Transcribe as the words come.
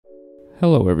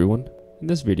Hello everyone, in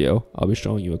this video I'll be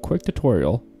showing you a quick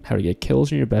tutorial on how to get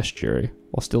kills in your bestiary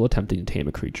while still attempting to tame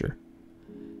a creature.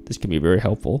 This can be very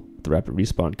helpful with the rapid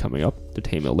respawn coming up to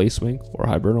tame a Lacewing or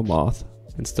Hibernal Moth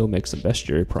and still make some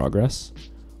bestiary progress,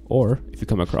 or if you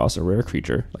come across a rare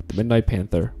creature like the Midnight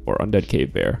Panther or Undead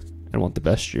Cavebear and want the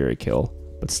bestiary kill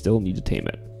but still need to tame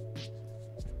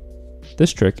it.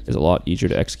 This trick is a lot easier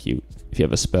to execute if you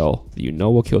have a spell that you know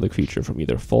will kill the creature from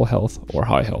either full health or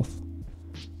high health.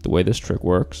 The way this trick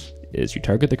works is you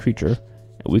target the creature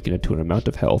and weaken it to an amount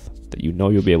of health that you know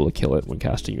you'll be able to kill it when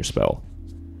casting your spell.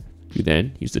 You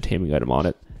then use the taming item on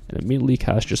it and immediately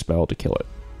cast your spell to kill it.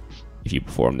 If you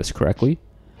perform this correctly,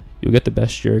 you'll get the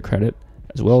bestiary credit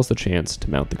as well as the chance to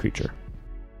mount the creature.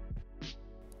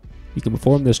 You can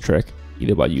perform this trick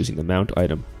either by using the mount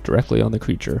item directly on the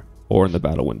creature or in the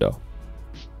battle window.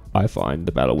 I find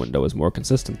the battle window is more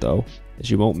consistent though,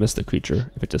 as you won't miss the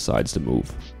creature if it decides to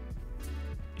move.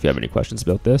 If you have any questions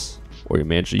about this, or you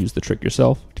manage to use the trick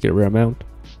yourself to get a rare mount,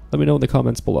 let me know in the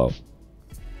comments below.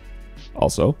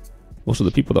 Also, most of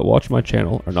the people that watch my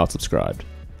channel are not subscribed.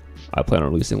 I plan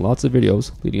on releasing lots of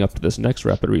videos leading up to this next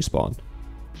rapid respawn.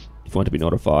 If you want to be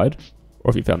notified, or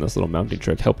if you found this little mounting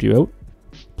trick helped you out,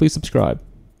 please subscribe.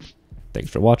 Thanks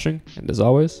for watching, and as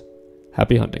always,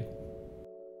 happy hunting.